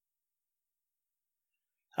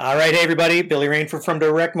All right, hey everybody, Billy Rainford from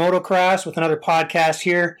Direct Motocross with another podcast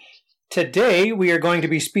here. Today we are going to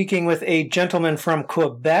be speaking with a gentleman from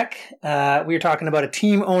Quebec. We are talking about a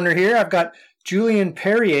team owner here. I've got Julien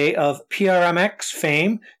Perrier of PRMX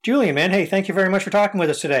fame. Julien, man, hey, thank you very much for talking with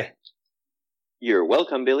us today. You're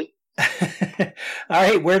welcome, Billy. All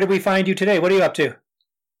right, where did we find you today? What are you up to?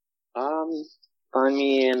 Find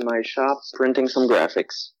me in my shop printing some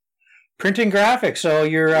graphics. Printing graphics. So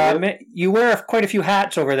you wear quite a few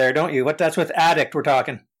hats over there, don't you? That's with Addict we're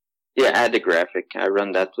talking. Yeah, Addict Graphic. I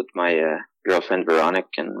run that with my girlfriend Veronica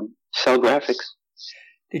and sell graphics.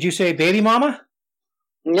 Did you say baby mama?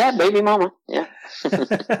 Yeah, baby mama. Yeah.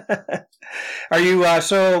 Are you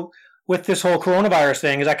so with this whole coronavirus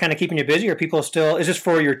thing? Is that kind of keeping you busy? Are people still? Is this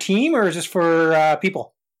for your team or is this for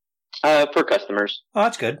people? For customers. Oh,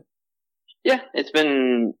 that's good. Yeah, it's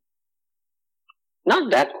been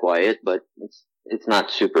not that quiet, but it's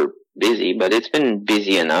not super busy. But it's been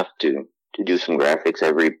busy enough to do some graphics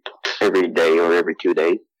every day or every 2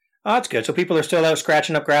 days. Oh, that's good. So people are still out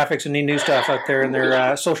scratching up graphics and need new stuff out there in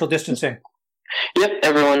their social distancing. Yep,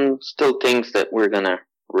 everyone still thinks that we're gonna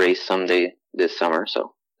race someday this summer,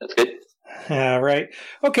 so that's good. Right.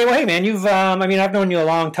 Okay. Well, hey, man, I've known you a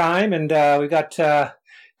long time, and we've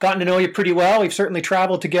gotten to know you pretty well. We've certainly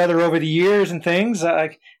traveled together over the years and things.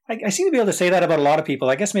 I seem to be able to say that about a lot of people.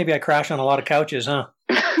 I guess maybe I crash on a lot of couches, huh?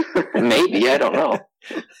 Maybe, I don't know.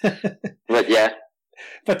 But yeah.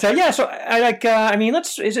 But yeah, so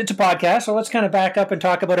it's a podcast, so let's kind of back up and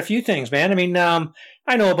talk about a few things, man.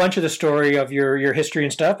 I know a bunch of the story of your history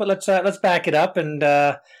and stuff, but let's back it up and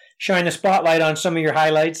shine the spotlight on some of your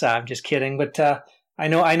highlights. I'm just kidding, but I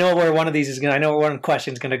know where one of these is going. I know where one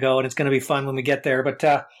question is going to go, and it's going to be fun when we get there. But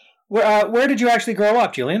where did you actually grow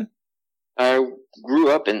up, Julien? I grew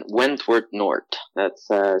up in Wentworth North. That's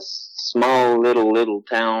a small little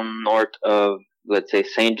town north of, let's say,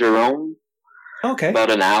 Saint Jerome. Okay. About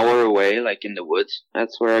an hour away, like in the woods.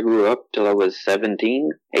 That's where I grew up till I was 17,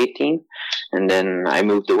 18, and then I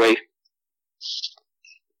moved away.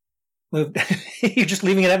 You're just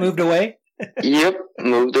leaving it at moved away? Yep,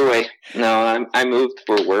 moved away. No, I moved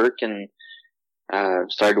for work and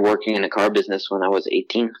started working in a car business when I was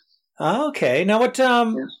 18. Okay. Now,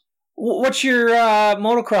 what's your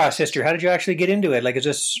motocross history? How did you actually get into it? Like,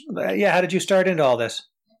 how did you start into all this?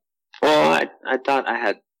 Well, I thought I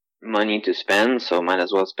had money to spend, so might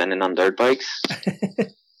as well spend it on dirt bikes.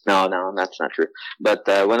 No, that's not true. But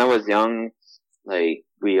when I was young, like,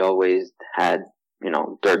 we always had,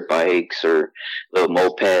 dirt bikes or little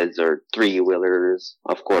mopeds or 3-wheelers,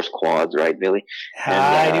 of course, quads, right, Billy?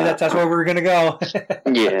 I knew that's where we were going to go.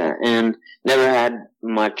 Yeah, and never had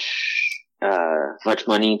much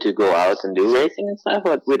money to go out and do racing and stuff,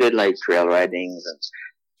 but we did like trail ridings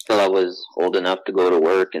until I was old enough to go to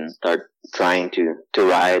work and start trying to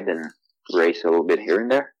ride and race a little bit here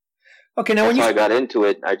and there. Okay, now I got into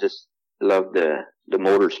it, I just loved the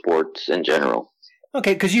motorsports in general.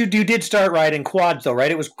 Okay, because you did start riding quads, though,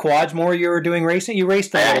 right? It was quads more you were doing racing? You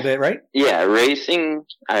raced a little bit, right? Yeah, racing,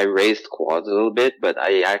 I raced quads a little bit, but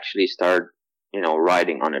I actually started,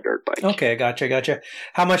 riding on a dirt bike. Okay, gotcha.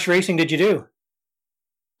 How much racing did you do?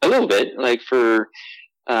 A little bit. Like for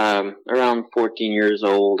around 14 years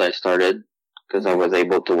old, I started because I was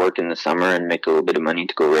able to work in the summer and make a little bit of money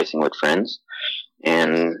to go racing with friends.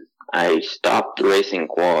 And I stopped racing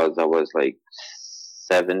quads. I was like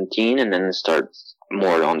 17 and then started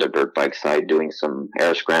more on the dirt bike side, doing some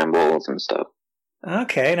air scrambles and stuff.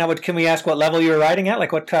 Okay. Now, can we ask what level you were riding at?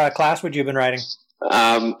 Like, what class would you have been riding?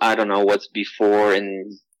 I don't know what's before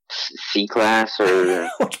in C class or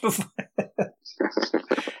what's before.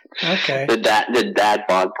 Okay. The dad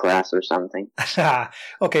bod class or something.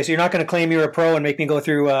 Okay, so you're not going to claim you're a pro and make me go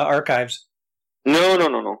through archives? No,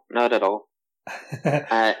 not at all.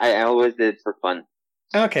 I always did it for fun.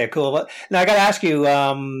 Okay, cool. Well, now I got to ask you,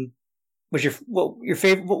 what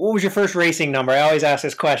was your first racing number? I always ask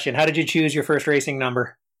this question. How did you choose your first racing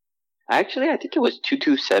number? Actually, I think it was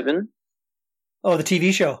 227. Oh, the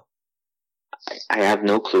TV show. I have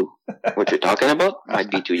no clue what you're talking about. Might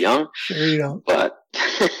be too young. Sure you don't. But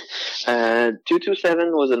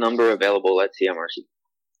 227 was a number available at CMRC.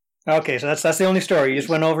 Okay, so that's the only story. You just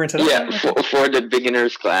went over and said, yeah, for the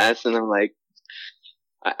beginners class, and I'm like,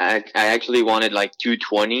 I actually wanted like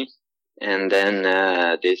 220, and then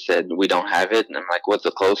they said we don't have it, and I'm like, what's the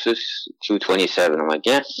closest? 227. I'm like,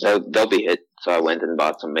 yeah, they'll be it. So I went and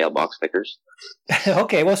bought some mailbox stickers.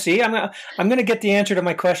 Okay, well, see, I'm gonna get the answer to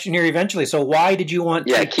my question here eventually. So why did you want?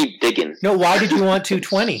 Yeah, keep digging. No, why did you want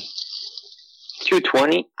 220?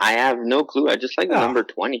 220? I have no clue. I just like the number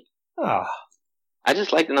 20. Oh. I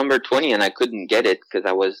just liked the number 20, and I couldn't get it because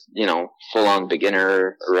I was, full on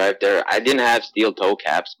beginner. Arrived there. I didn't have steel toe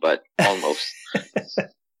caps, but almost.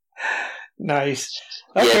 Nice.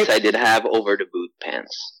 Okay. Yes, I did have over the boot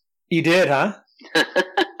pants. You did, huh?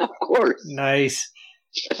 Of course. Nice.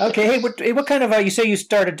 Okay. Hey, what kind of? You say you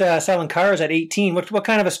started selling cars at 18. What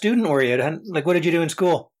kind of a student were you? Like, what did you do in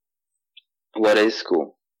school? What is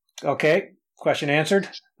school? Okay. Question answered.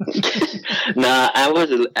 Nah, I was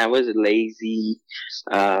lazy,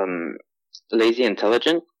 lazy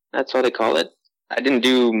intelligent. That's what they call it. I didn't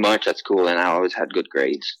do much at school, and I always had good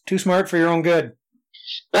grades. Too smart for your own good.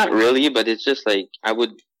 Not really, but it's just like I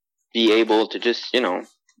would be able to just,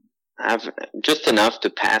 have just enough to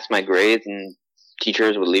pass my grades, and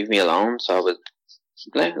teachers would leave me alone. So I was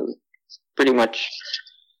pretty much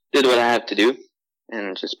did what I had to do,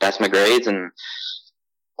 and just pass my grades and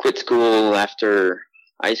quit school after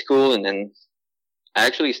high school. And then I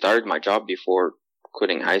actually started my job before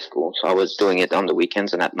quitting high school, so I was doing it on the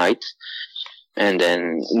weekends and at nights. And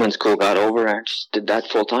then when school got over, I just did that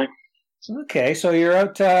full time. Okay, so you're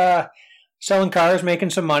out selling cars,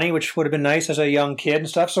 making some money, which would have been nice as a young kid and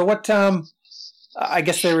stuff. So what? I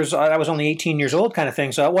guess I was only 18 years old, kind of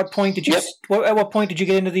thing. So at what point did you? Yep. At what point did you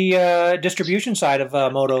get into the distribution side of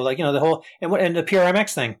moto? Like the whole and the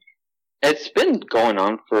PRMX thing. It's been going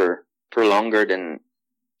on for longer than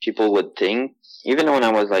people would think. Even when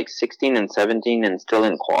I was like 16 and 17 and still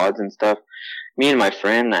in quads and stuff, me and my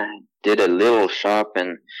friend did a little shop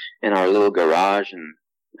in our little garage in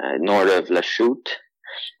north of Lachute.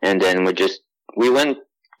 And then we went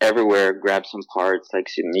everywhere, grabbed some parts, like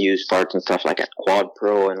some used parts and stuff like at Quad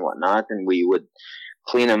Pro and whatnot. And we would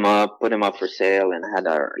clean them up, put them up for sale, and had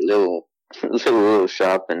our little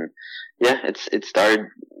shop. And yeah, it started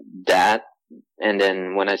that. And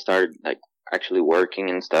then when I started like actually working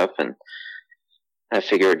and stuff, and I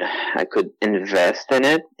figured I could invest in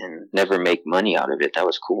it and never make money out of it. That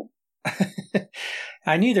was cool.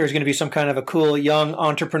 I knew there was going to be some kind of a cool young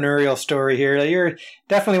entrepreneurial story here. You're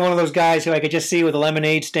definitely one of those guys who I could just see with a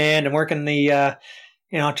lemonade stand and working the,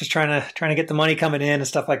 just trying to get the money coming in and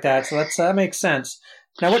stuff like that. So that makes sense.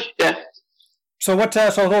 Now what? Yeah. So what? So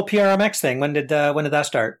the whole PRMX thing. When did that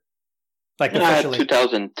start? Like officially?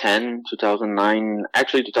 2010, 2009.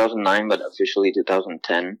 Actually 2009, but officially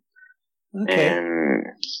 2010. Okay. And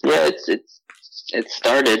yeah, it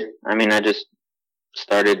started. I mean, I just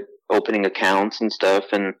started opening accounts and stuff,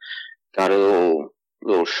 and got a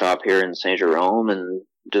little shop here in Saint Jerome, and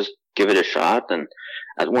just give it a shot. And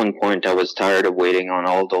at one point, I was tired of waiting on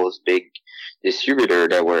all those big distributors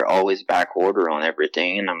that were always back order on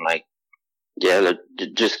everything, and I'm like, yeah,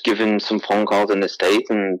 just giving some phone calls in the States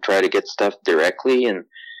and try to get stuff directly, and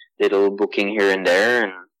did a little booking here and there,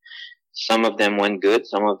 and some of them went good,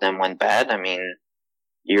 some of them went bad. I mean,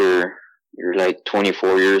 you're like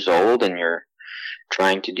 24 years old, and you're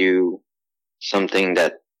trying to do something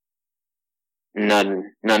that not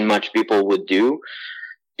much people would do,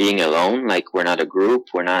 being alone. Like, we're not a group,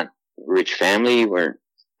 we're not rich family,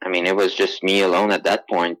 it was just me alone at that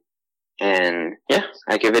point. And yeah,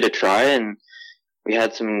 I gave it a try, and we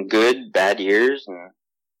had some good, bad years, and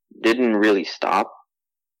didn't really stop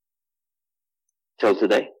till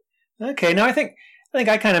today. Okay, now I think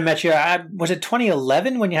I kind of met you. Was it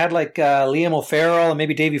 2011 when you had like Liam O'Farrell and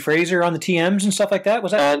maybe Davey Fraser on the TMs and stuff like that?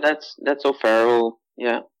 Was that? That's O'Farrell.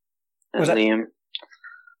 Yeah, that's Liam.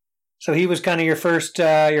 So he was kind of your first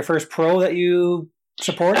pro that you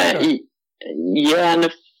supported. Yeah, and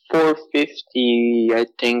the 450, I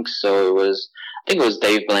think so. I think it was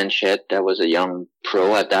Dave Blanchette that was a young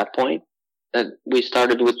pro at that point that we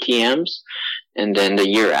started with TMs, and then the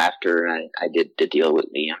year after I did the deal with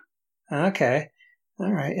Liam. Okay.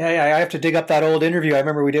 All right. Yeah, I have to dig up that old interview. I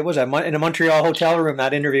remember we did. Was that in a Montreal hotel room,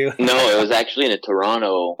 that interview? No, it was actually in a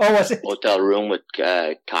Toronto hotel room with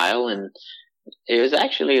Kyle, and it was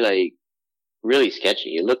actually like really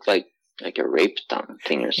sketchy. It looked like a rape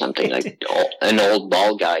thing or something, like an old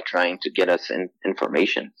bald guy trying to get us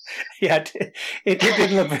information. Yeah, it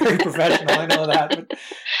didn't look very professional. I know that. But,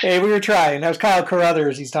 hey, we were trying. That was Kyle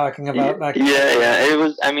Carruthers he's talking about. Yeah. It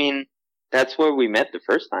was, that's where we met the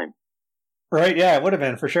first time. Right, yeah, it would have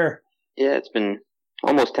been, for sure. Yeah, it's been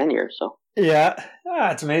almost 10 years, so. Yeah,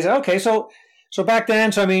 it's amazing. Okay, so back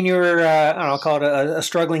then, you were, I'll call it a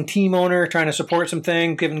struggling team owner, trying to support some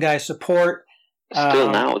things, giving guys support. Still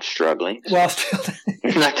now it's struggling. Well, still.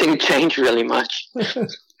 Nothing changed really much.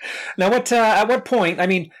 Now, at what point,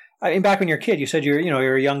 back when you were a kid, you said you're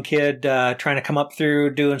a young kid trying to come up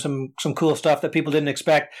through, doing some cool stuff that people didn't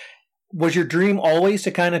expect. Was your dream always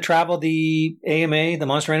to kind of travel the AMA, the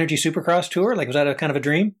Monster Energy Supercross Tour? Like, was that a kind of a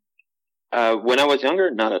dream? When I was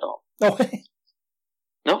younger, not at all. Oh,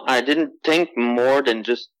 No, I didn't think more than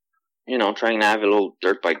just, trying to have a little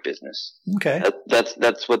dirt bike business. Okay.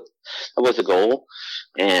 That was the goal.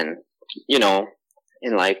 And, you know,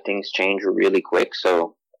 in life things change really quick.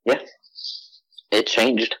 So yeah, it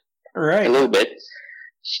changed Right. a little bit,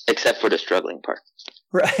 except for the struggling part.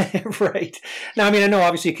 Right. Right. Now, I mean, I know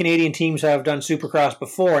obviously Canadian teams have done Supercross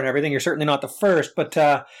before and everything. You're certainly not the first, but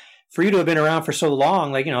for you to have been around for so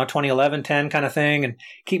long, like, 2011, 10 kind of thing, and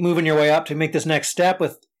keep moving your way up to make this next step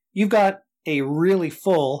you've got a really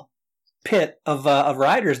full pit of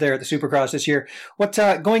riders there at the Supercross this year. What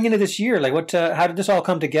going into this year, like how did this all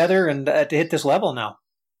come together and to hit this level now?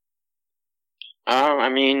 I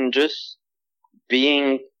mean, just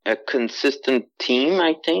being a consistent team,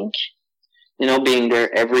 I think. Being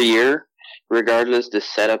there every year, regardless the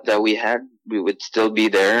setup that we had, we would still be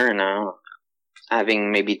there. And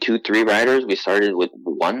having maybe 2-3 riders, we started with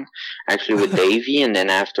one, actually with Davey, and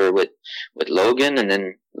then after with Logan, and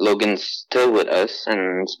then Logan's still with us,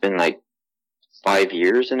 and it's been like 5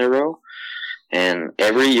 years in a row. And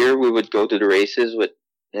every year we would go to the races with,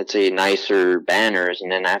 let's say, nicer banners,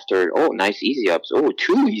 and then after, nice easy ups,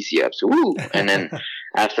 2 easy ups, ooh, and then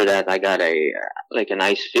after that I got a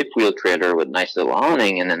nice fifth wheel trailer with nice little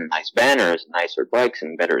awning, and then nice banners, nicer bikes,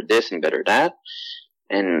 and better this and better that.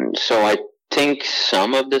 And so I think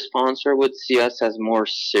some of the sponsor would see us as more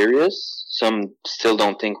serious. Some still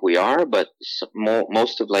don't think we are, but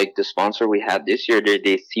most of like the sponsor we have this year,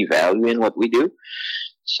 they see value in what we do.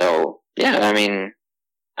 So yeah, I mean,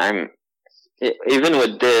 even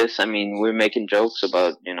with this, I mean, we're making jokes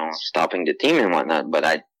about, stopping the team and whatnot, but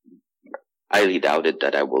I highly doubted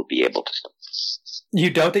that I will be able to stop. You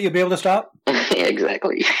doubt that you'll be able to stop?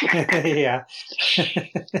 Exactly. Yeah.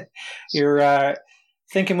 You're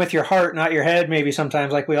thinking with your heart, not your head, maybe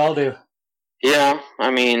sometimes, like we all do. Yeah,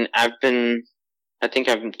 I mean, I think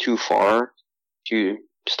I'm too far to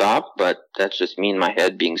stop, but that's just me in my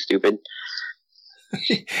head being stupid.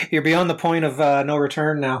 You're beyond the point of no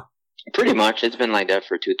return now. Pretty much. It's been like that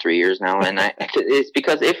for 2-3 years now. And it's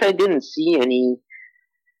because if I didn't see any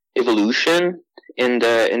evolution in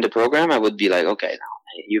the program, I would be like, okay, now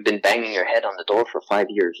you've been banging your head on the door for 5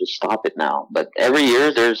 years. Just stop it now. But every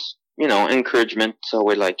year there's, encouragement. So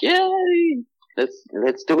we're like, yay,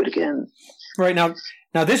 let's do it again. Right. Now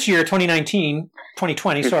this year,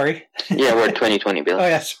 2020, sorry. Yeah, we're 2020, Bill. Oh,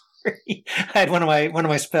 yes. I had one of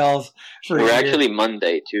my spells. We're actually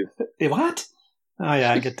Monday, too. What? Oh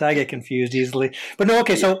yeah, I get confused easily. But no,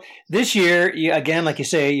 okay. So this year, again, like you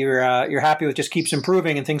say, you're happy with just keeps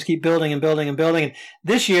improving and things keep building and building and building. And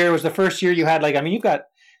this year was the first year you had you've got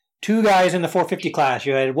 2 guys in the 450 class.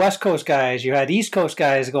 You had West Coast guys, you had East Coast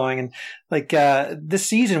guys going, and this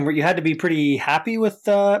season where you had to be pretty happy with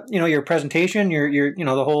your presentation, your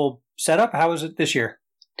the whole setup. How was it this year?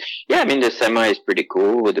 Yeah, I mean the semi is pretty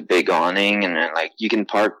cool with a big awning, and then you can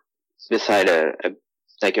park beside a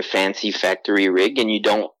fancy factory rig, and you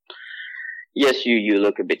don't. Yes, you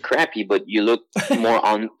look a bit crappy, but you look more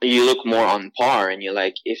on par, and you're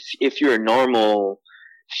like, if you're a normal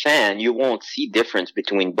fan, you won't see difference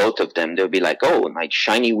between both of them. They'll be like,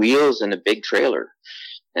 shiny wheels and a big trailer.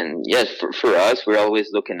 And yes, for us, we're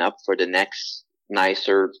always looking up for the next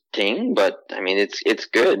nicer thing, but I mean, it's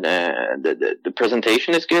good. The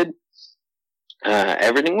presentation is good.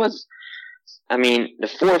 Everything was. I mean, the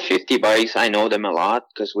 450 bikes, I know them a lot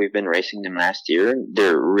because we've been racing them last year.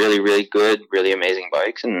 They're really, really good, really amazing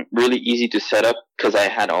bikes, and really easy to set up because I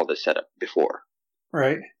had all the setup before.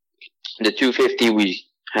 Right. The 250, we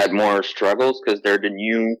had more struggles because they're the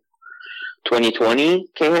new 2020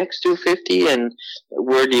 KX 250, and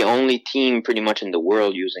we're the only team pretty much in the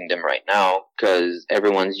world using them right now because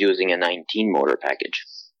everyone's using a 19 motor package.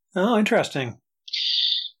 Oh, interesting.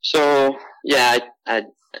 So, yeah, I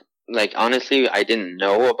honestly, I didn't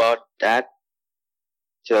know about that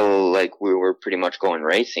till we were pretty much going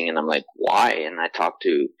racing, and I'm like, why? And I talked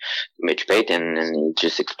to Mitch Payton, and he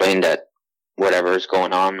just explained that whatever's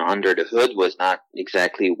going on under the hood was not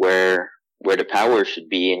exactly where the power should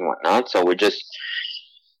be and whatnot. So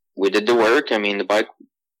we did the work. I mean, the bike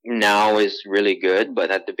now is really good,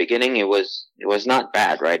 but at the beginning it was not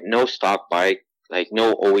bad, right? No stock bike.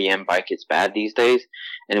 No OEM bike is bad these days.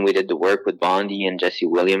 And we did the work with Bondi and Jesse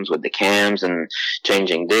Williams with the cams and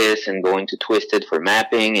changing this and going to Twisted for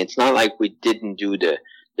mapping. It's not like we didn't do the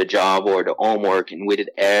job or the homework, and we did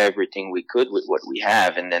everything we could with what we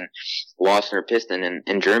have. And then Wassner Piston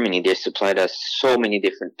in Germany, they supplied us so many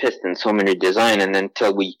different pistons, so many design. And then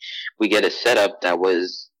until we get a setup that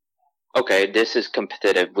was, okay, this is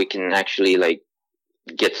competitive. We can actually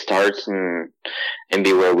get starts and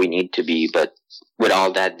be where we need to be. But with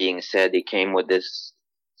all that being said, it came with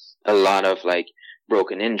a lot of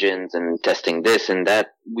broken engines and testing this and that,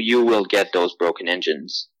 you will get those broken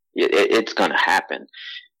engines. It's going to happen.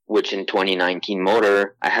 Which in 2019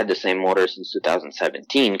 motor, I had the same motor since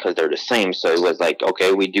 2017 because they're the same. So it was like,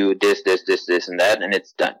 okay, we do this, and that, and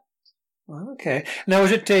it's done. Okay. Now,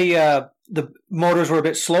 was it the motors were a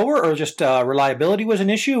bit slower, or just reliability was an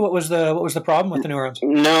issue? What was the problem with the new ones?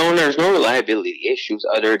 No, there's no reliability issues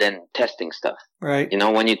other than testing stuff. Right. You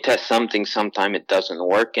know, when you test something, sometime it doesn't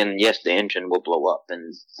work, and yes, the engine will blow up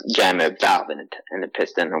and jam a valve in a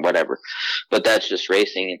piston or whatever. But that's just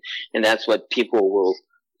racing, and that's what people will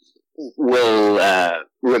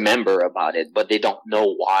remember about it, but they don't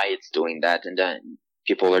know why it's doing that, and then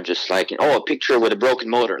people are just like, oh, a picture with a broken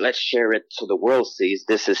motor, let's share it so the world sees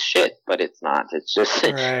this is shit. But it's not. It's just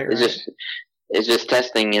it's just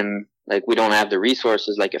testing, and like we don't have the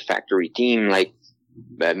resources like a factory team like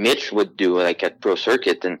Mitch would do like at Pro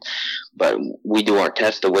Circuit, but we do our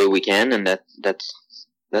tests the way we can, and that's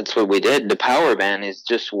what we did. The power band is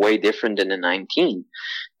just way different than the 19.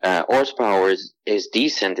 Horsepower is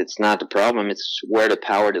decent. It's not the problem. It's where the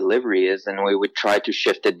power delivery is, and we would try to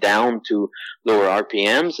shift it down to lower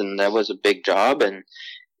RPMs, and that was a big job. And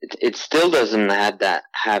it still doesn't have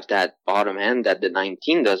that bottom end that the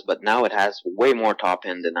 19 does, but now it has way more top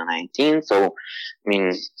end than the 19. So, I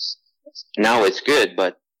mean, now it's good,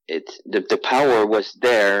 but the power was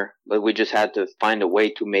there, but we just had to find a way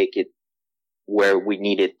to make it where we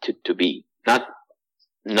need it to be. Not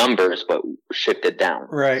numbers, but shift it down.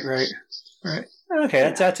 Right.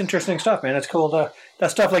 Okay, that's interesting stuff, man. That's cool.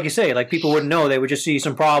 That stuff, like you say, like people wouldn't know. They would just see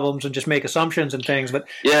some problems and just make assumptions and things. But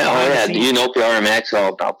do you know PRMX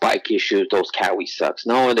all about bike issues? Those Cowie sucks.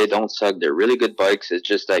 No, they don't suck. They're really good bikes. It's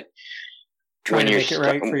just like trying to make it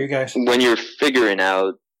right for you guys. When you're figuring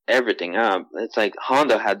out everything up, it's like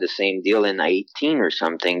Honda had the same deal in 18 or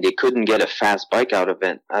something. They couldn't get a fast bike out of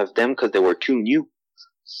them because they were too new.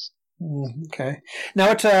 Okay. Now,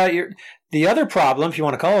 it's the other problem, if you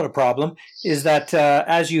want to call it a problem, is that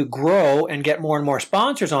as you grow and get more and more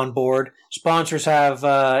sponsors on board, sponsors have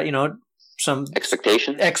some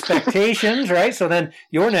expectations, right? So then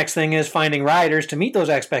your next thing is finding riders to meet those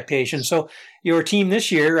expectations. So your team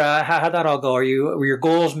this year, how'd that all go? Were your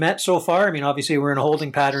goals met so far? I mean, obviously we're in a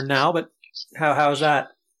holding pattern now, but how's that?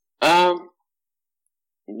 Not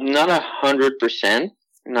 100%.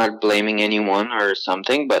 Not blaming anyone or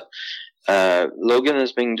something, but Logan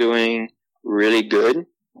has been doing really good.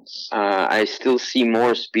 I still see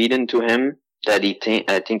more speed into him that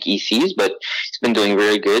I think he sees, but he's been doing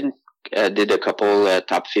very good. Did a couple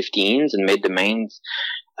top 15s and made the mains,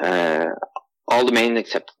 all the mains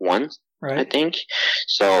except one, right. I think.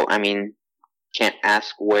 So, I mean, can't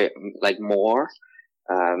ask more.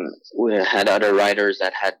 We had other riders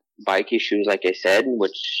that had bike issues, like I said,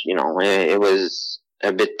 which, it was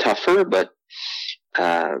a bit tougher, but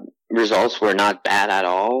results were not bad at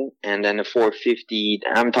all. And then the 450,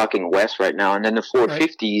 I'm talking West right now, and then the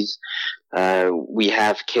 450s, we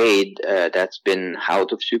have Cade that's been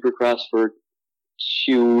out of Supercross for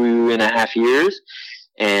 2.5 years,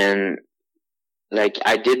 and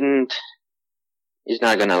he's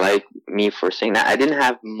not gonna like me for saying that. I didn't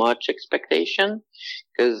have much expectation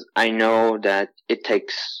because I know that it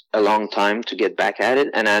takes a long time to get back at it,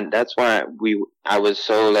 and that's why I was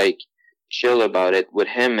so chill about it with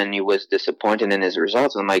him, and he was disappointed in his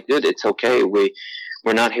results. I'm like, dude, it's okay.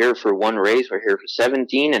 We're not here for one race. We're here for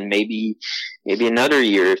 17, and maybe another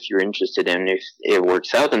year if you're interested in if it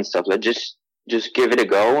works out and stuff. Let's just give it a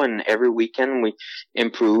go. And every weekend we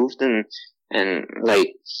improved, and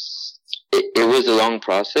it was a long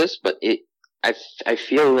process, but I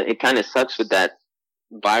feel it kind of sucks with that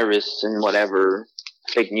virus and whatever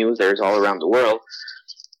fake news there's all around the world,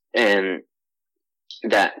 and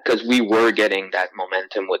that because we were getting that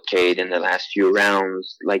momentum with Cade in the last few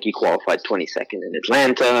rounds. He qualified 22nd in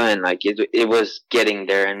Atlanta, and it was getting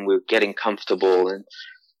there, and we're getting comfortable,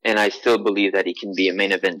 and I still believe that he can be a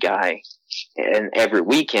main event guy and every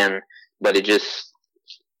weekend, but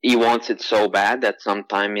he wants it so bad that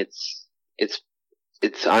sometimes it's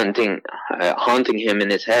haunting him in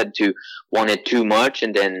his head to want it too much,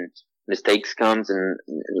 and then mistakes comes, and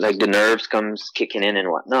the nerves comes kicking in and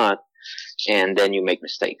whatnot, and then you make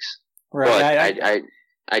mistakes. Right. But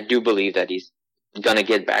I do believe that he's gonna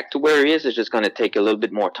get back to where he is. It's just gonna take a little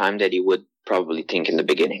bit more time than he would probably think in the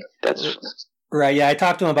beginning. That's right. Yeah, I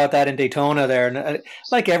talked to him about that in Daytona there, and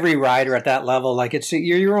like every rider at that level,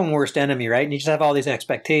 you're your own worst enemy, right? And you just have all these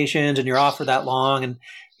expectations, and you're off for that long, and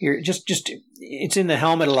you're just it's in the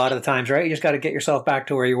helmet a lot of the times, right? You just got to get yourself back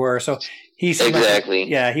to where you were. So exactly.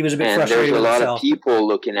 He was a bit frustrated with himself. There's a lot of people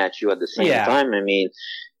looking at you at the same time. I mean,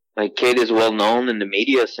 like Cade is well known in the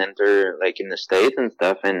media center, like in the States and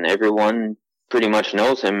stuff, and everyone pretty much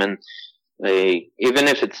knows him. And like, even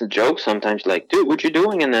if it's a joke, sometimes like, dude, what you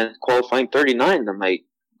doing in the qualifying 39? I'm like,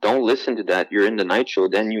 don't listen to that. You're in the night show,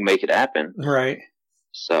 then you make it happen. Right.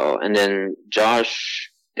 So, and then Josh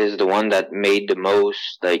is the one that made the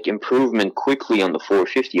most like improvement quickly on the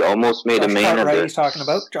 450. Almost made Josh a main Cartwright, of the. He's talking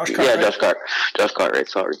about Josh Cartwright. Yeah, Josh Cartwright.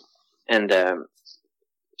 Sorry, and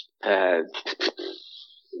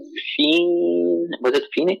was it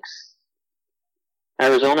Phoenix,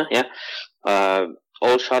 Arizona? Yeah.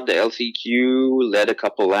 All shot the LCQ, led a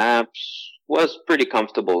couple laps, was pretty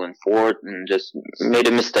comfortable in fourth, and just made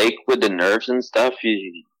a mistake with the nerves and stuff.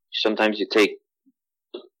 Sometimes you take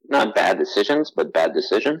not bad decisions, but bad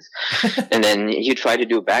decisions, and then you try to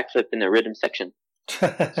do a backflip in the rhythm section.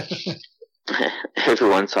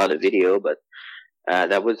 Everyone saw the video, but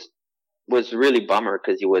that was really bummer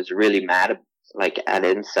because he was really mad at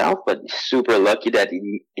himself, but super lucky that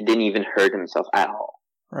he didn't even hurt himself at all.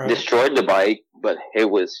 Right. Destroyed the bike, but it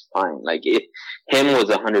was fine. Like him was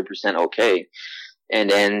 100% okay. And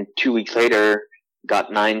then 2 weeks later,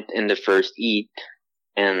 got ninth in the first heat,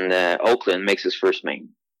 and Oakland makes his first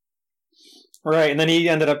main. Right, and then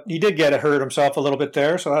he did get hurt himself a little bit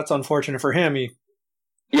there, so that's unfortunate for him.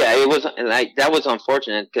 Yeah, it was that was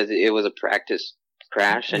unfortunate because it was a practice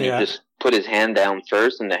crash, and he just put his hand down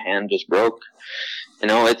first, and the hand just broke. You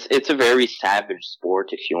know, it's a very savage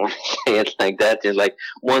sport, if you want to say it like that. It's like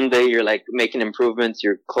one day you're like making improvements,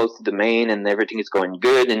 you're close to the main, and everything is going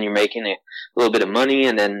good, and you're making a little bit of money,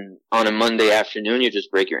 and then on a Monday afternoon you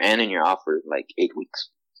just break your hand and you're off for like 8 weeks.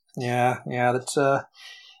 Yeah, that's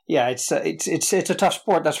it's a tough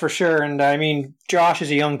sport, that's for sure. And I mean, Josh is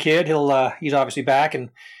a young kid. He's obviously back, and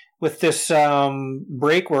with this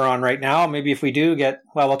break we're on right now, maybe if we do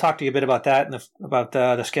we'll talk to you a bit about that and about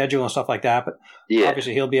the schedule and stuff like that. But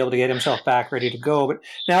obviously he'll be able to get himself back ready to go. But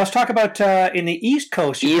now let's talk about in the East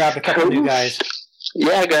Coast. You grabbed a couple of new guys.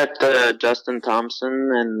 Yeah, I got Justin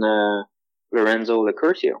Thompson and Lorenzo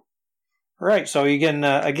Licurcio. Right. So you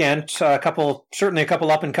certainly a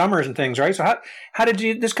couple up and comers and things, right? So how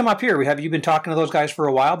did this come up here? Have you been talking to those guys for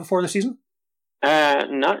a while before the season?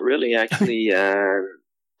 Not really, actually.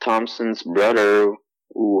 Thompson's brother,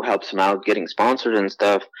 who helps him out getting sponsored and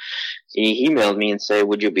stuff, he emailed me and said,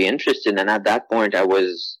 would you be interested? And at that point, I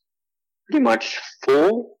was pretty much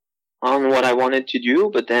full on what I wanted to do,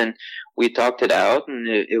 but then we talked it out, and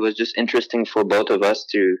it was just interesting for both of us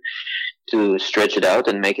to stretch it out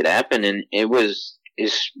and make it happen, and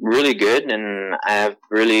it's really good, and I have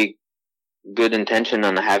really good intention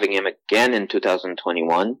on having him again in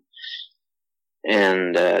 2021.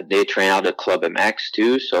 And they train out at Club MX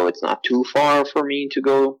too, so it's not too far for me to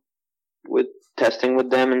go with testing with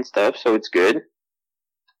them and stuff, so it's good.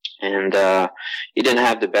 And he didn't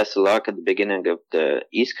have the best of luck at the beginning of the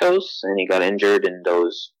East Coast, and he got injured in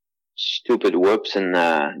those stupid whoops in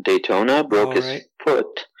Daytona, broke his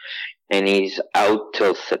foot, and he's out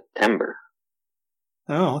till September.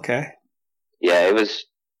 Oh, okay. Yeah,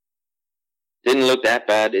 didn't look that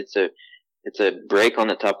bad. It's a break on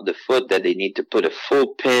the top of the foot that they need to put a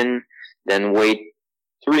full pin, then wait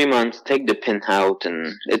 3 months, take the pin out,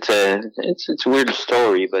 and it's a weird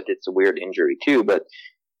story, but it's a weird injury too. But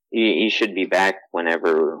he should be back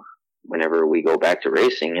whenever we go back to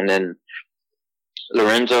racing. And then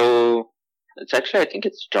Lorenzo, I think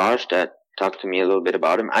it's Josh that talked to me a little bit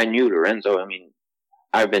about him. I knew Lorenzo. I mean,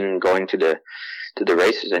 I've been going to the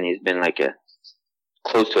races, and he's been like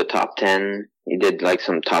close to a top 10. He did like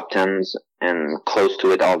some top 10s and close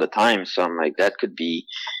to it all the time. So I'm like, that could be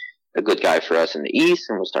a good guy for us in the East.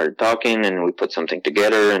 And we started talking, and we put something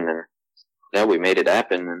together, and then we made it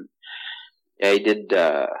happen. And yeah, he did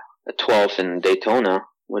a 12th in Daytona,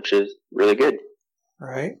 which is really good.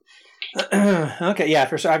 Right. Okay. Yeah.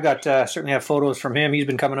 I've got certainly have photos from him. He's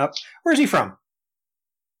been coming up. Where's he from?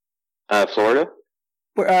 Florida.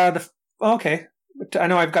 Okay. I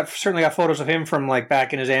know certainly got photos of him from like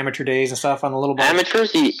back in his amateur days and stuff on the little bike.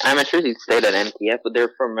 Amateurs, he stayed at MTF, but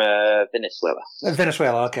they're from Venezuela.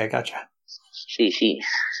 Venezuela, okay, gotcha. Sí.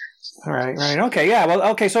 All right. Okay, yeah, well,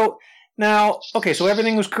 okay, so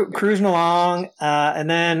everything was cruising along, and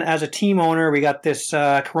then as a team owner, we got this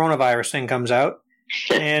coronavirus thing comes out,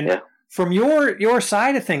 and yeah. From your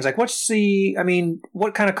side of things, like what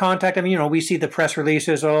kind of contact, we see the press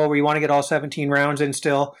releases, we want to get all 17 rounds in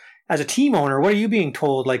still. As a team owner, what are you being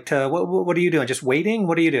told? Like, what are you doing? Just waiting?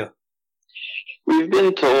 What do you do? We've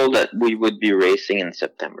been told that we would be racing in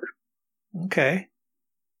September. Okay.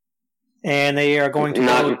 And they are going to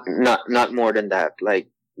not more than that. Like,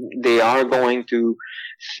 they are going to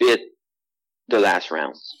fit the last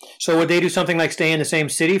round. So would they do something like stay in the same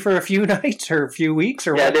city for a few nights or a few weeks?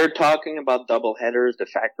 Or yeah, what? they're talking about double headers. The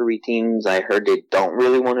factory teams, I heard they don't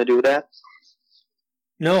really want to do that.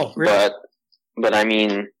 No, really? But I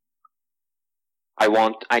mean,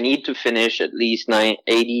 I need to finish at least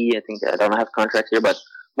 80. I think I don't have contracts here, but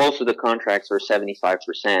most of the contracts are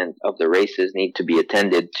 75% of the races need to be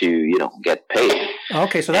attended to, get paid.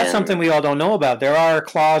 Okay, so that's something we all don't know about. There are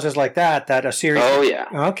clauses like that a series. Oh yeah.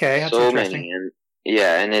 Okay, that's so interesting. many,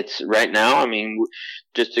 and it's right now. I mean,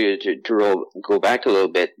 just to go back a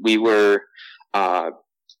little bit, we were. I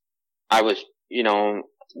was,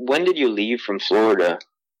 when did you leave from Florida?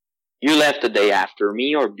 You left the day after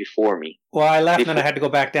me or before me? Well, I left and then I had to go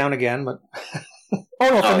back down again, but. Oh,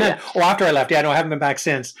 no, from then. Yeah. Oh, after I left. Yeah, no, I haven't been back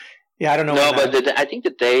since. Yeah, I don't know. No, but I think the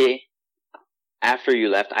day after you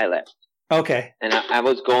left, I left. Okay. And I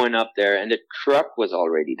was going up there, and the truck was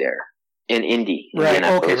already there in Indy. Right,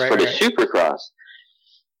 okay, for the Supercross.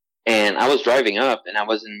 And I was driving up, and I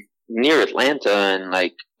was near Atlanta, and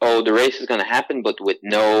the race is going to happen, but with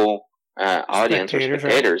no audience or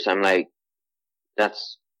spectators. Right? I'm like,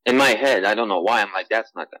 that's, in my head, I don't know why, I'm like,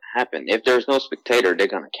 that's not going to happen. If there's no spectator, they're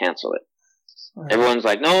going to cancel it. Right. Everyone's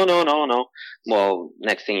like, no. Well,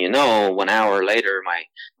 next thing you know, 1 hour later,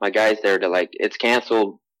 my guys there, they're like, it's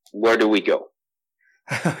canceled. Where do we go?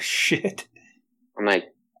 Oh, shit. I'm like,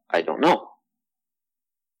 I don't know.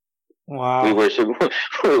 Wow. We were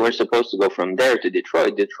supposed to go from there to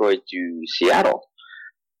Detroit to Seattle.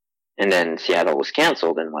 And then Seattle was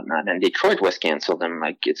canceled and whatnot. And Detroit was canceled. And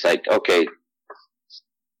it's like, okay,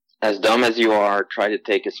 as dumb as you are, try to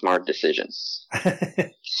take a smart decision.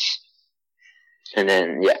 And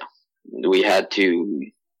then, we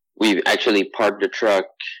actually parked the truck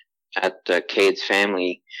at Cade's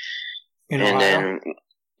family. In Ohio?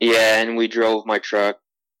 And we drove my truck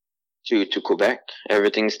to Quebec.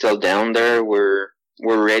 Everything's still down there. We're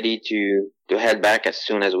ready to head back as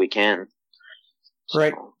soon as we can.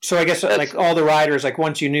 Right. So I guess all the riders,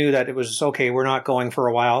 once you knew that it was okay, we're not going for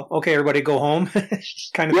a while. Okay, everybody go home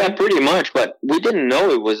kind of thing? Pretty much. But we didn't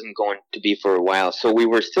know it wasn't going to be for a while. So we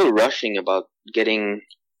were still rushing about getting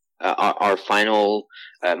our final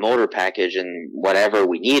motor package and whatever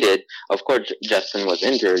we needed. Of course, Justin was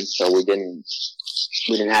injured, so we didn't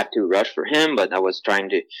have to rush for him, but I was trying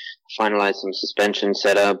to finalize some suspension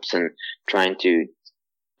setups and trying to,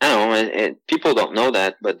 I don't know, people don't know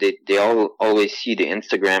that, but they all always see the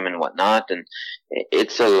Instagram and whatnot, and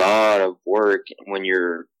it's a lot of work when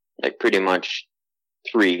you're pretty much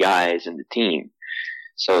 3 guys in the team.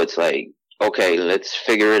 So it's like, okay, let's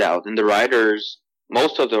figure it out. And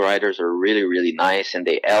most of the riders are really, really nice, and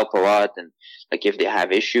they help a lot, and if they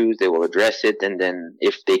have issues, they will address it, and then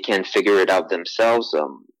if they can figure it out themselves,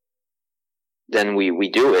 then we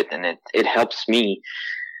do it, and it helps me,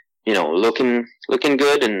 looking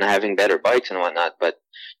good and having better bikes and whatnot. But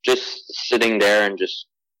just sitting there and just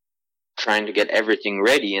trying to get everything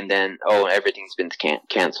ready, and then everything's been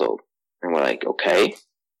canceled, and we're like, okay,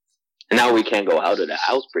 and now we can't go out of the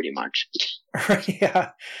house pretty much.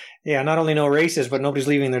 Yeah. Not only no races, but nobody's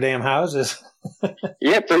leaving their damn houses.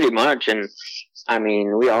 Yeah, pretty much. And I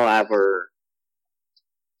mean, we all have our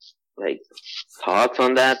thoughts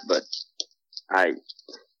on that, but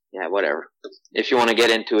whatever. If you want to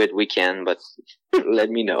get into it, we can, but let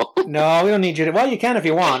me know. No, we don't need you to. Well, you can if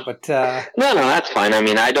you want, but no, that's fine. I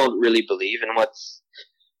mean, I don't really believe in what's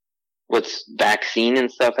vaccine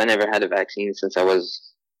and stuff. I never had a vaccine since I was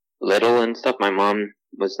little and stuff. My mom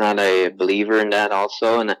was not a believer in that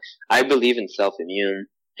also, and I believe in self-immune.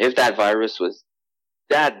 If that virus was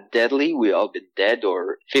that deadly, we all been dead,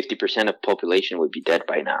 or 50% of population would be dead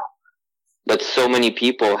by now. But so many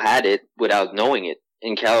people had it without knowing it.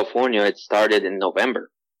 In California, it started in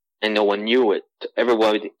November, and no one knew it.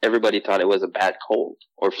 Everybody thought it was a bad cold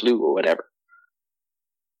or flu or whatever.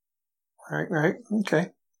 Right.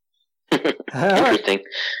 Okay. Interesting.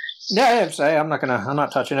 Yeah, I'm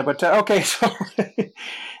not touching it, but okay. So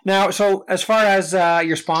now, as far as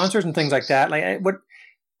your sponsors and things like that, what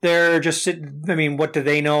they're just what do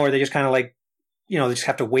they know? Or they just kind of they just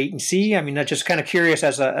have to wait and see? I mean, that's just kind of curious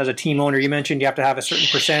as a team owner. You mentioned you have to have a certain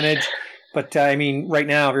percentage, but right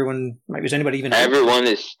now, everyone, is anybody even? Everyone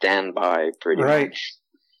is standby pretty much.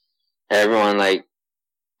 Everyone,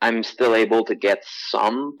 I'm still able to get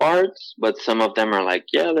some parts, but some of them are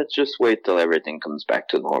let's just wait till everything comes back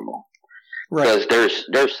to normal. Right. Because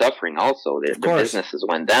they're suffering also. Their businesses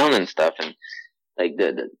went down and stuff, and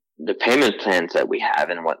the payment plans that we have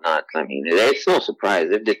and whatnot. I mean, it's no surprise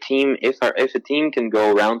if a team can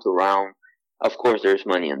go round to round. Of course, there's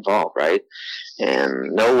money involved, right?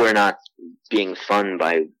 And no, we're not being fun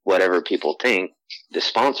by whatever people think. the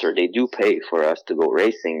sponsor, they do pay for us to go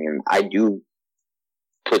racing, and I do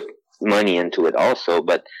put money into it also,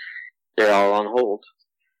 but they're all on hold.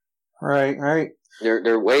 Right.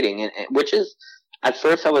 They're waiting, and which is, at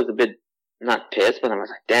first I was a bit not pissed, but I was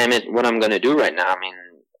like, damn it, what I'm gonna do right now? I mean,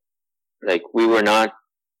 like, we were not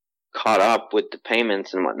caught up with the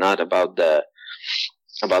payments and whatnot about the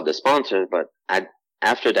sponsors, but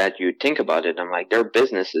after that you think about it, I'm like, their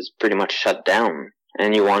business is pretty much shut down,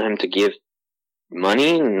 and you want him to give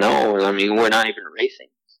money? No, I mean, we're not even racing.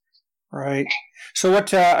 Right. So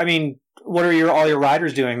what are all your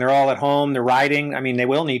riders doing? They're all at home, they're riding. I mean, they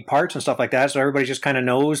will need parts and stuff like that, so everybody just kind of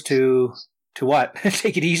knows to what?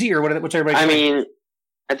 Take it easy, or what's everybody doing? I mean,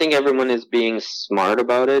 I think everyone is being smart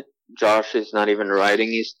about it. Josh is not even riding.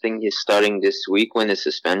 He's starting this week when his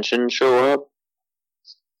suspension show up.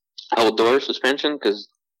 Outdoor suspension, because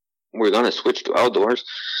we're going to switch to outdoors.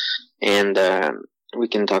 And we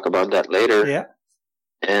can talk about that later. Yeah.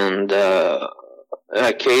 And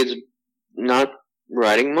Cade's not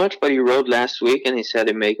riding much, but he rode last week, and he said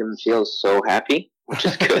it made him feel so happy, which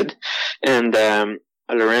is good. And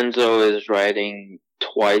Lorenzo is riding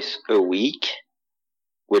twice a week,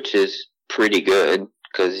 which is pretty good,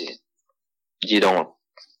 because you don't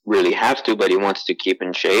really have to, but he wants to keep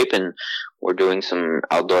in shape, and we're doing some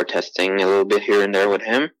outdoor testing a little bit here and there with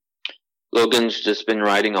him. Logan's just been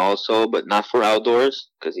riding also, but not for outdoors,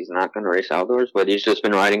 because he's not going to race outdoors, but he's just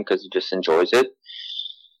been riding because he just enjoys it.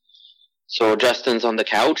 So Justin's on the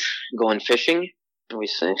couch going fishing, we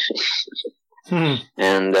say.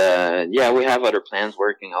 And we have other plans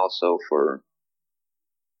working also for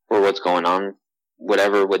what's going on,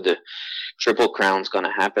 whatever with the Triple Crown's going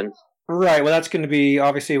to happen. Right. Well, that's going to be,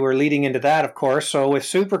 obviously, we're leading into that, of course. So with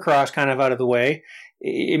Supercross kind of out of the way,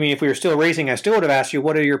 I mean, if we were still racing, I still would have asked you,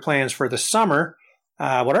 what are your plans for the summer?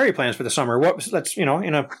 What are your plans for the summer? Let's, in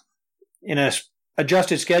a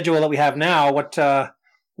adjusted schedule that we have now, what are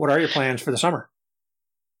your plans for the summer?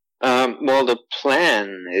 Well, the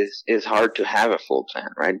plan is hard to have a full plan,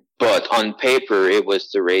 right? But on paper, it was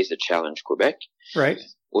to race a Challenge Quebec, right?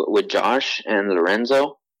 With Josh and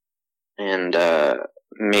Lorenzo, and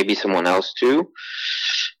maybe someone else too,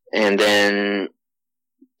 and then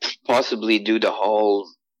possibly do the whole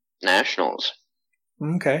nationals.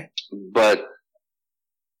 Okay. But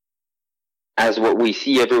as what we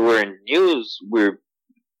see everywhere in news,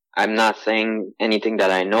 I'm not saying anything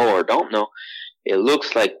that I know or don't know. It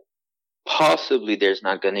looks like possibly there's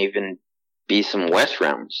not going to even be some West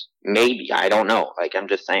rounds. Maybe. I don't know. Like, I'm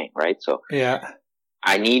just saying, right? So yeah,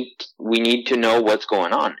 we need to know what's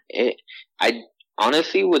going on. I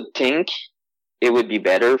honestly would think it would be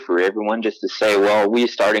better for everyone just to say, well, we're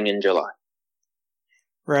starting in July.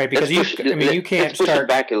 Right, because you can't push it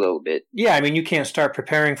back a little bit. Yeah, I mean, you can't start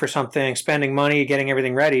preparing for something, spending money, getting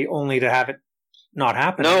everything ready, only to have it not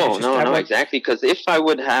happen. No, exactly. Because if they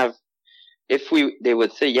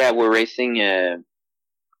would say, yeah, we're racing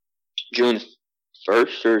June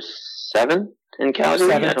 1st or 7th in Calgary.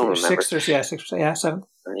 7th, I don't remember. 6th, 7th.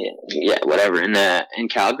 Yeah, whatever. In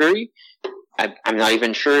Calgary, I'm not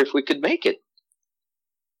even sure if we could make it.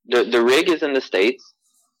 The rig is in the States.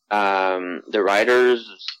 The riders,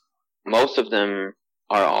 most of them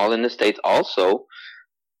are all in the States also.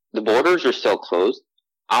 The borders are still closed.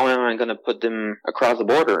 How am I going to put them across the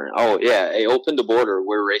border? Oh, yeah, hey, open the border.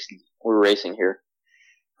 We're racing here.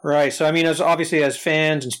 Right. So, I mean, as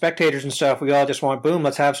fans and spectators and stuff, we all just want, boom,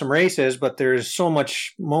 let's have some races, but there's so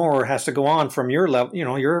much more has to go on from your level,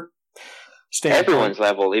 your standpoint. Everyone's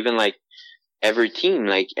level, even like every team,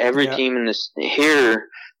 team in this here,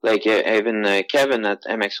 like even Kevin at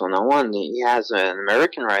MX101, he has an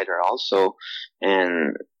American rider also,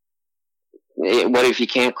 and what if he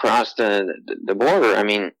can't cross the border? I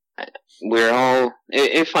mean, we're all.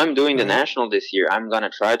 If I'm doing the national this year, I'm gonna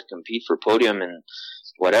try to compete for podium and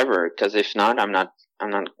whatever. Because if not, I'm not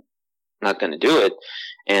gonna do it.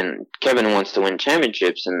 And Kevin wants to win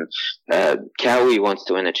championships, and Cowie wants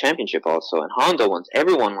to win a championship also, and Honda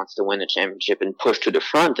everyone wants to win a championship and push to the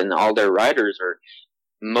front. And all their riders are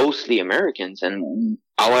mostly Americans, and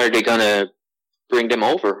how are they gonna bring them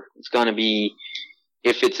over? It's gonna be,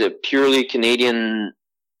 if it's a purely Canadian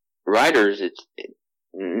riders,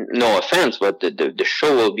 no offense, but the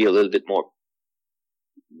show will be a little bit more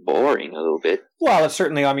boring, a little bit. Well, it's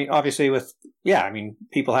certainly, I mean, obviously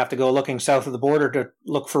people have to go looking south of the border to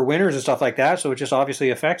look for winners and stuff like that, so it just obviously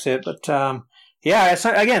affects it. But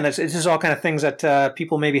this is all kind of things that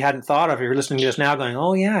people maybe hadn't thought of. You're listening to this now going,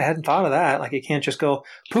 oh yeah, I hadn't thought of that. Like, you can't just go,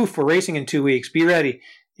 poof, we're racing in 2 weeks, be ready.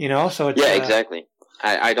 So it's... Yeah, exactly.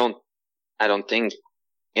 I don't think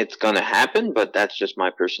it's going to happen, but that's just my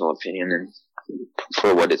personal opinion, and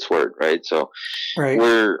for what it's worth, right? So right.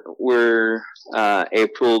 we're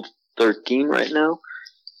April 13 right now.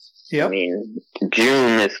 Yep. I mean,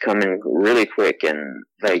 June is coming really quick, and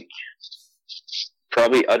like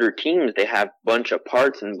probably other teams, they have a bunch of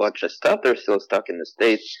parts and a bunch of stuff. They're still stuck in the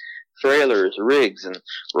States, trailers, rigs, and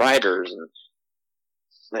riders, and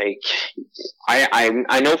like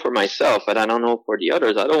I know for myself, but I don't know for the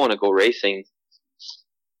others. I don't want to go racing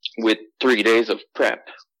with 3 days of prep.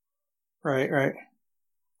 Right. Of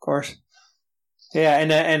course. Yeah,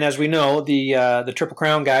 and as we know, the Triple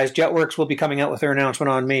Crown guys, Jetworks will be coming out with their announcement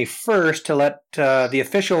on May 1st to let the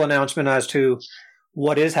official announcement as to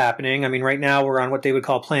what is happening. I mean, right now we're on what they would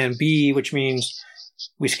call Plan B, which means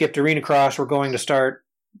we skipped Arena Cross. We're going to start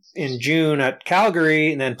in June at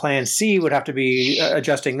Calgary, and then Plan C would have to be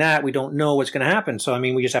adjusting that. We don't know what's going to happen, so I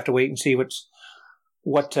mean, we just have to wait and see what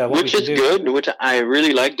which we can is do. Good. Which I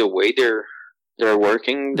really like the way they're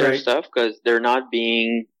working their stuff, because they're not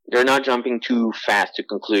jumping too fast to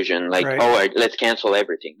conclusion. Like, let's cancel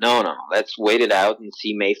everything. No. Let's wait it out and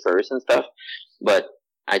see May 1st and stuff. But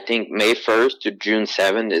I think May 1st to June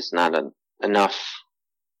 7th is not enough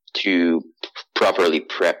to properly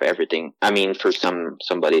prep everything. I mean, for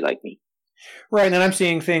somebody like me. Right, and then I'm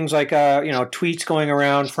seeing things like tweets going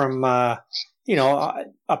around from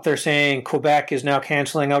up there saying Quebec is now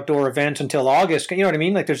canceling outdoor events until August. You know what I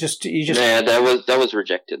mean? Like, there's yeah, that was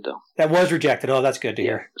rejected though. That was rejected. Oh, that's good to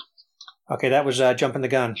hear. Okay, that was jumping the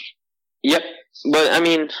gun. Yep, but I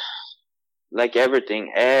mean, like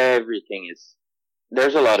everything is.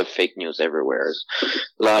 There's a lot of fake news everywhere.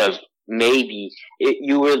 A lot of you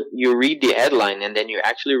read the headline and then you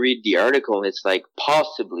actually read the article and it's like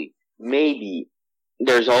possibly, maybe.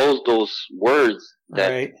 There's all those words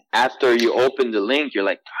that after you open the link, you're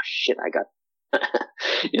like, oh shit, I got,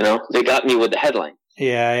 they got me with the headline.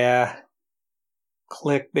 Yeah.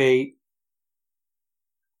 Clickbait.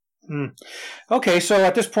 Okay, so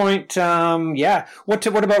at this point, what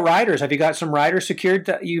about riders? Have you got some riders secured?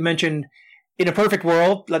 That you mentioned in a perfect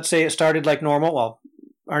world, let's say it started like normal. Well,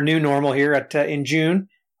 our new normal here in June.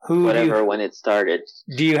 When it started.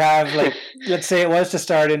 Do you have, like, let's say it was to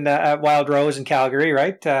start in at Wild Rose in Calgary,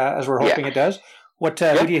 right? As we're hoping it does.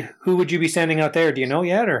 Who would you be sending out there? Do you know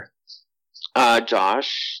yet, or?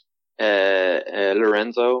 Josh,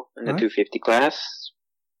 Lorenzo in the 250 class.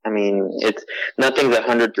 I mean, it's nothing's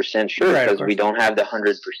 100% sure because we don't have the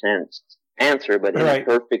 100% answer. But in a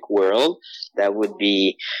perfect world, that would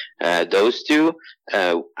be those two.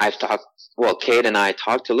 Cade and I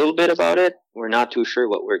talked a little bit about it. We're not too sure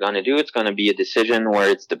what we're going to do. It's going to be a decision where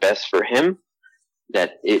it's the best for him.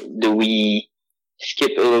 Do we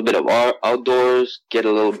skip a little bit of outdoors, get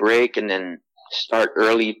a little break, and then start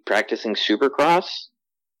early practicing Supercross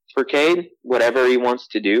for Cade? Whatever he wants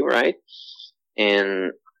to do, right?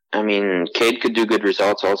 And I mean, Cade could do good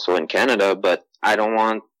results also in Canada, but I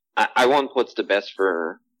want what's the best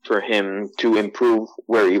for him to improve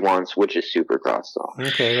where he wants, which is Supercross. So.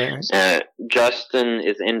 Okay. Right. Justin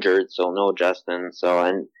is injured, so no Justin. So,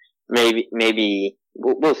 and maybe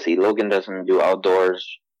we'll see. Logan doesn't do outdoors.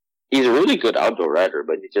 He's a really good outdoor rider,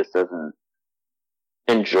 but he just doesn't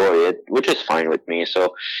enjoy it, which is fine with me.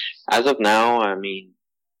 So, as of now, I mean,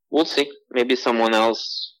 we'll see. Maybe someone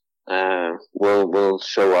else will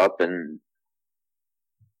show up,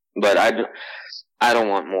 but I don't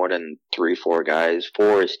want more than 3-4 guys.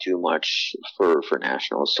 4 is too much for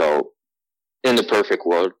nationals. So, in the perfect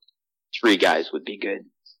world, 3 guys would be good.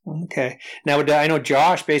 Okay. Now, I know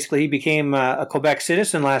Josh, basically, he became a Quebec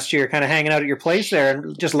citizen last year, kind of hanging out at your place there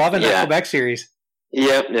and just loving that Quebec series.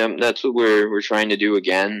 Yep. That's what we're trying to do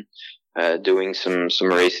again. Doing some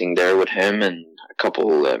racing there with him and a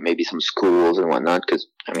couple, maybe some schools and whatnot. Because,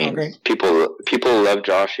 I mean, people love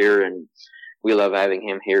Josh here and we love having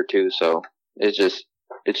him here too. So, it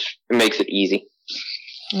makes it easy.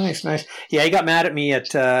 Nice. Yeah, he got mad at me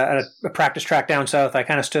at a practice track down south. I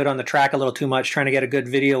kind of stood on the track a little too much trying to get a good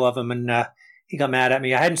video of him, and he got mad at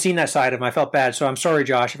me. I hadn't seen that side of him. I felt bad, so I'm sorry,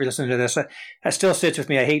 Josh, if you're listening to this. That still sits with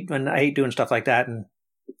me. I hate doing stuff like that, and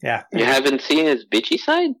yeah. You haven't seen his bitchy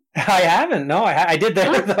side? I haven't. No, I did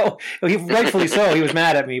there though. Rightfully so. He was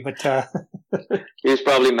mad at me, but he was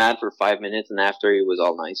probably mad for 5 minutes, and after he was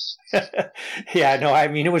all nice. Yeah, no, I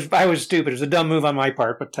mean I was stupid. It was a dumb move on my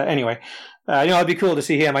part, but anyway, it'd be cool to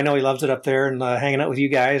see him. I know he loves it up there and hanging out with you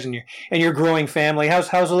guys and your growing family. How's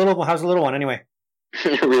the little one anyway?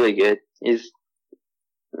 Really good. He's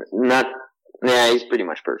pretty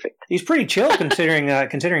much perfect. He's pretty chill considering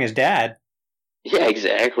his dad. Yeah,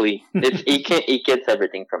 exactly. He gets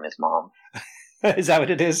everything from his mom. Is that what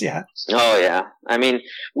it is? Yeah. Oh, yeah. I mean,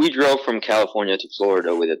 we drove from California to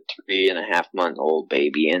Florida with a 3.5-month-old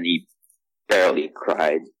baby, and he barely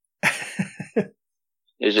cried. It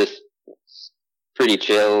was just pretty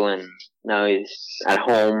chill, and now he's at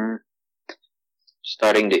home,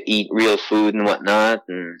 starting to eat real food and whatnot.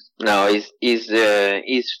 And no, he's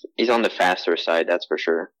on the faster side, that's for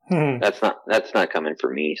sure. That's not coming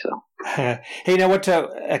for me. So hey, now what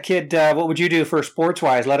a kid? What would you do for sports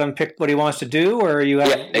wise? Let him pick what he wants to do, or are you?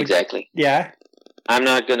 Yeah, exactly. Yeah, I'm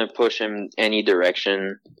not gonna push him any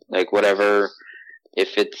direction. Like whatever,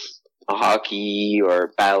 if it's hockey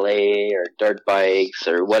or ballet or dirt bikes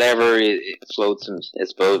or whatever it floats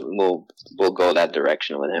his boat, we'll go that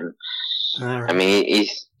direction with him. Right. I mean,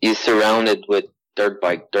 he's surrounded with dirt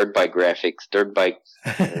bike graphics, dirt bike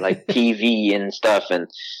like TV and stuff, and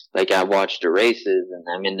like I watch the races, and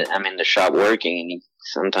I'm in the shop working, and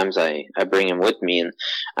sometimes I bring him with me, and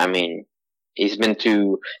I mean, he's been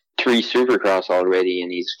to 3 Supercross already,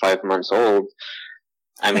 and he's 5 months old.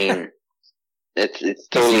 I mean. It's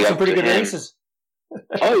totally up pretty to good him. Races.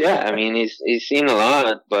 Oh yeah, I mean he's seen a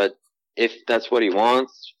lot, but if that's what he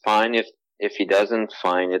wants, fine. If he doesn't,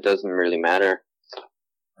 fine. It doesn't really matter.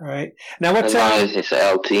 Right now, what's as long as it's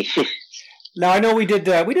LT. Now I know we did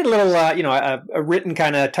a little a written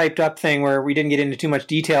kind of typed up thing where we didn't get into too much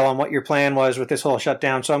detail on what your plan was with this whole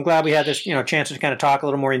shutdown. So I'm glad we had this chance to kind of talk a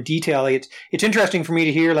little more in detail. It's interesting for me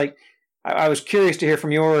to hear like. I was curious to hear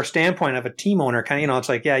from your standpoint of a team owner. Kind of, it's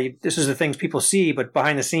like, yeah, this is the things people see, but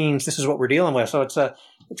behind the scenes, this is what we're dealing with. So it's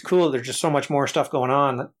cool. There's just so much more stuff going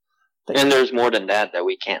on. And there's more than that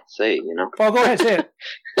we can't say, Well, go ahead, say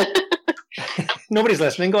it. Nobody's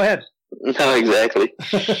listening. Go ahead. No, exactly.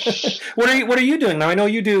 What are you doing now? I know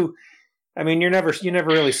you do. I mean, you never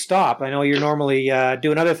really stop. I know you're normally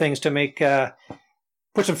doing other things to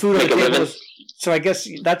put some food on the table. So I guess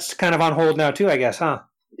that's kind of on hold now too. I guess, huh?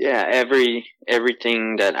 Yeah,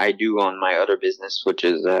 everything that I do on my other business, which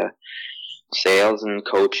is sales and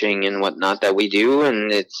coaching and whatnot that we do,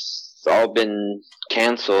 and it's all been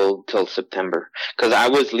canceled till September. Because I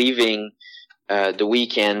was leaving the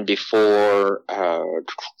weekend before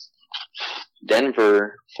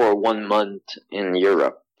Denver for 1 month in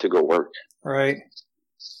Europe to go work. Right.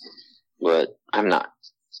 But I'm not.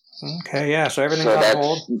 Okay, yeah, so everything's on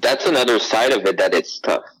hold. That's another side of it that it's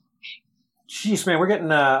tough. Jeez, man, we're getting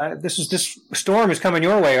this storm is coming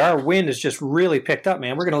your way. Our wind has just really picked up,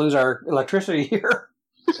 man. We're going to lose our electricity here.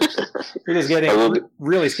 It is getting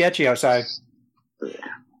really sketchy outside.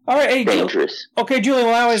 All right, hey, dangerous. Okay, Julie.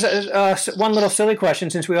 Well, I always one little silly question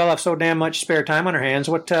since we all have so damn much spare time on our hands.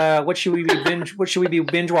 What should we be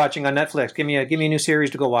binge watching on Netflix? Give me a new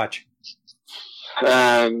series to go watch.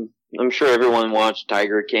 I'm sure everyone watched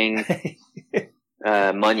Tiger King,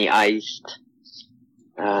 Money Heist.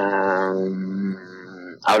 How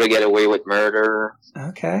to Get Away with Murder.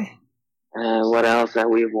 Okay. What else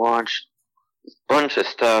that we've watched? Bunch of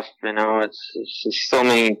stuff, it's just so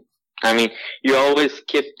many. I mean, you always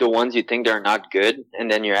skip the ones you think are not good,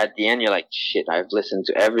 and then you're at the end, you're like, shit, I've listened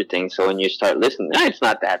to everything. So when you start listening, it's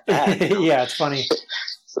not that bad. Yeah, it's funny.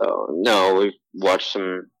 So, no, we've watched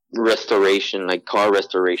some restoration, like car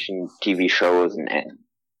restoration TV shows and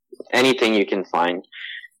anything you can find.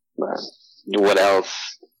 But what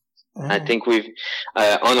else? I think we've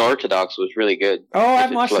Unorthodox was really good. Oh, I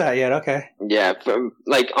haven't watched that yet. Okay. Yeah,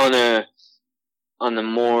 like on the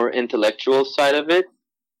more intellectual side of it,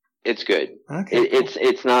 it's good. Okay.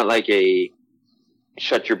 It's not like a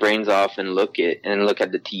shut your brains off and look at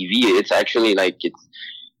the TV. It's actually like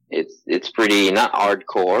it's pretty not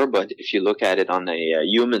hardcore, but if you look at it on the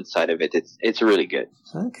human side of it, it's really good.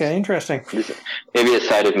 Okay, interesting. Maybe a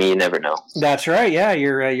side of me you never know. That's right. Yeah,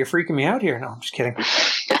 you're freaking me out here. No, I'm just kidding.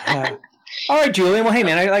 All right, Julian. Well, hey,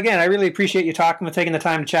 man. I really appreciate you taking the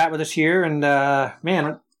time to chat with us here. And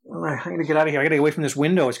man, I'm gonna get out of here. I gotta get away from this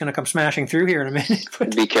window. It's gonna come smashing through here in a minute.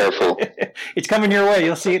 Be careful. It's coming your way.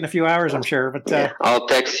 You'll see it in a few hours, I'm sure. But I'll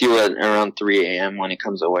text you at around 3 a.m. when it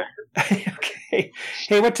comes away. Okay.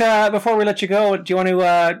 Hey, before we let you go, do you want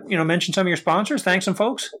to mention some of your sponsors? Thank some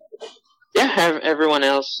folks. Yeah, everyone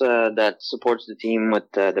else that supports the team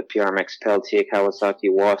with the PRMX, Peltier, Kawasaki,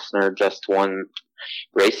 Wassner, Just One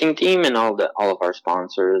racing team, and all of our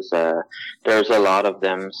sponsors. There's a lot of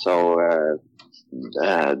them. So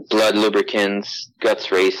Blood Lubricants,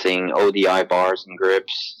 Guts Racing, ODI bars and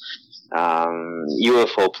grips,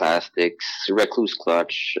 UFO Plastics, Recluse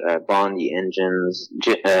Clutch, Bondi Engines,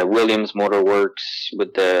 Williams Motor Works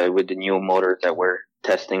with the new motor that we're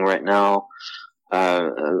testing right now.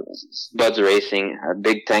 Buds Racing.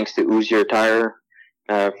 Big thanks to Hoosier Tire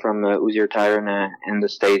from Hoosier Tire in the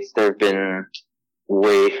States. They've been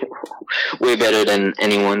way way better than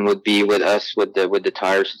anyone would be with us with the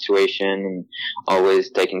tire situation, and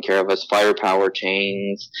always taking care of us. Firepower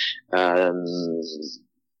chains,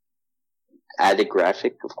 added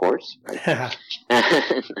graphic, of course, right?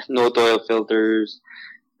 No oil filters.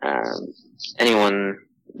 Anyone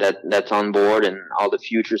that's on board, and all the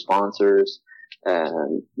future sponsors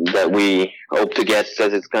that we hope to get,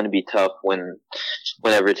 because it's going to be tough when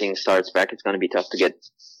everything starts back. It's going to be tough to get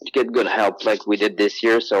good help like we did this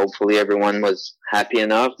year. So hopefully everyone was happy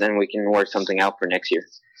enough. Then we can work something out for next year.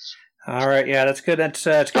 All right, yeah, that's good. That's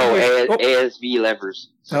good. ASV levers.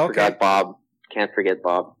 Okay. Forgot Bob. Can't forget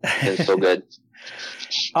Bob. It's so good.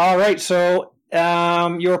 All right, so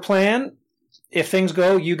your plan, if things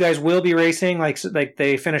go, you guys will be racing like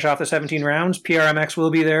they finish off the 17 rounds. PRMX will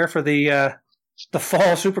be there for the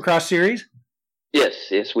fall Supercross series.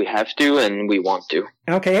 Yes, we have to, and we want to.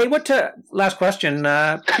 Okay, hey, last question?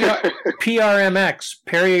 PRMX,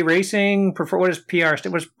 Perrier Racing. What does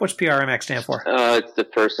what's PRMX stand for? It's the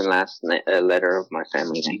first and last letter of my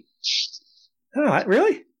family name. Oh,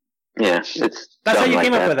 really? Yeah, that's how you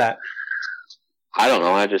came up with that. I don't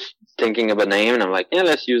know. I just thinking of a name, and I'm like, yeah,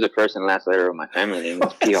 let's use the first and last letter of my family name.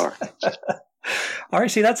 It's PR. All right,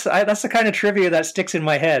 see, that's the kind of trivia that sticks in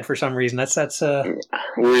my head for some reason. That's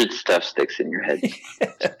weird stuff sticks in your head.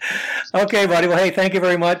 Okay, buddy. Well, hey, thank you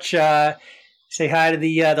very much. Say hi to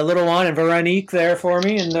the little one and Veronique there for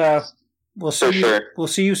me, and we'll see you. Sure. We'll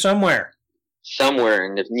see you somewhere. Somewhere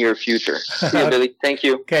in the near future. See you, Billy. Thank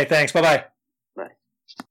you. Okay, thanks. Bye-bye.